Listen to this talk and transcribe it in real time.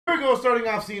Here we go, starting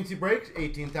off CNC breaks,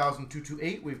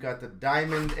 18,228. We've got the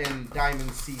Diamond and Diamond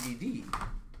CDD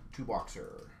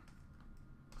two-boxer.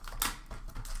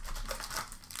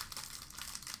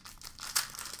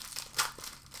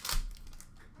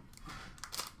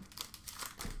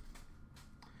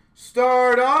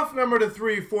 Start off, number to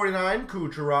 349,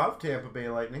 Kucherov, Tampa Bay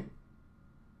Lightning.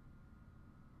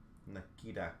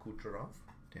 Nikita Kucherov,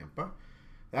 Tampa.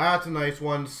 That's a nice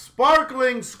one.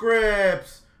 Sparkling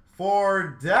scripts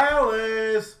for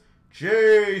Dallas,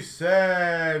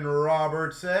 Jason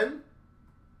Robertson.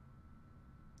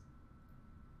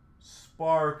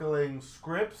 Sparkling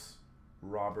scripts,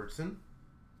 Robertson.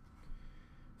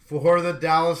 For the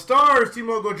Dallas Stars, Team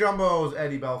Logo Jumbos,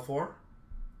 Eddie Belfour.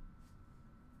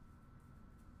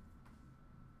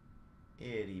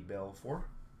 Eddie Belfour.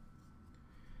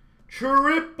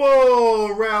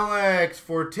 Triple relics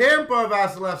for Tampa,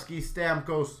 Vasilevsky,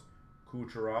 Stamkos,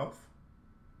 Kucherov.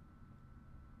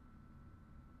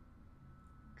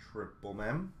 Triple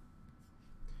mem.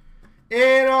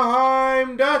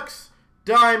 Anaheim Ducks,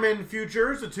 Diamond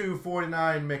Futures, a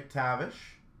 249 McTavish.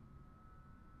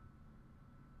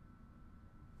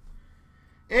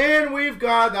 And we've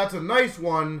got, that's a nice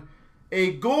one,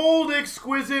 a Gold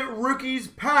Exquisite Rookies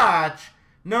patch,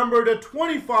 number to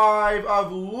 25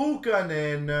 of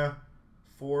Luukkonen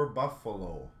for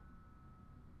Buffalo.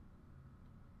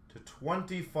 To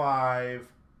 25,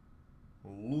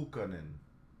 Luukkonen.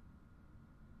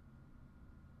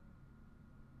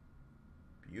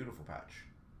 Beautiful patch.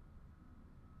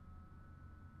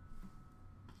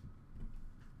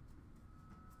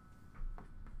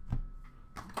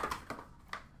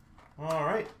 All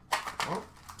right. Well,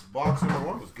 box number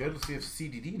one was good. Let's see if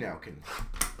CDD now can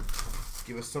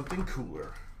give us something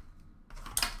cooler.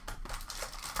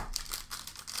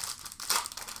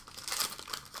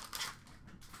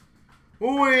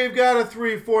 We've got a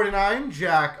 349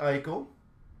 Jack Eichel,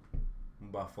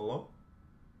 Buffalo.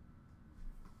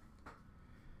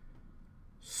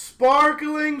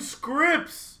 Sparkling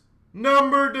scripts,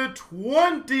 number to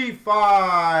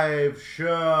 25,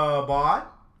 Shabbat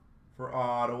for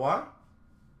Ottawa.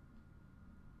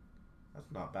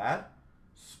 That's not bad.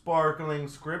 Sparkling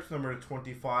scripts, number to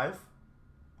 25,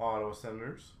 Ottawa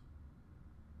Senators.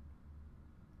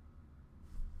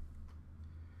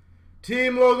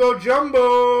 Team Logo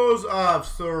Jumbos of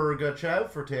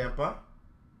Sergachev for Tampa.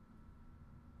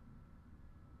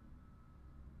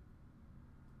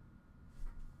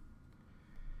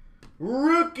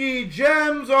 Rookie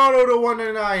Gems Auto to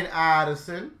 199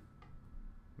 Addison,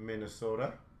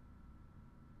 Minnesota.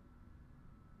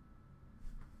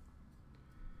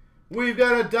 We've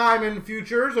got a Diamond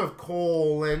Futures of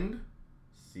Colin,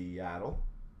 Seattle.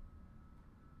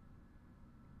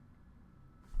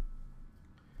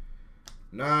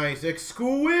 Nice.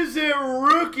 Exquisite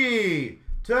Rookie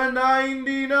to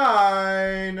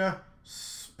 99,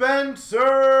 Spencer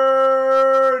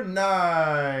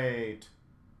Knight.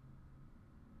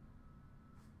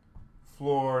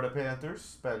 Florida Panthers,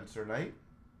 Spencer Knight.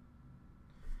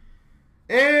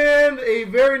 And a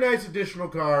very nice additional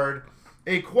card.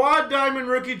 A Quad Diamond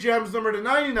Rookie Gems number to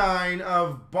 99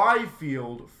 of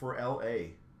Byfield for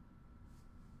LA.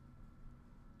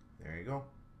 There you go.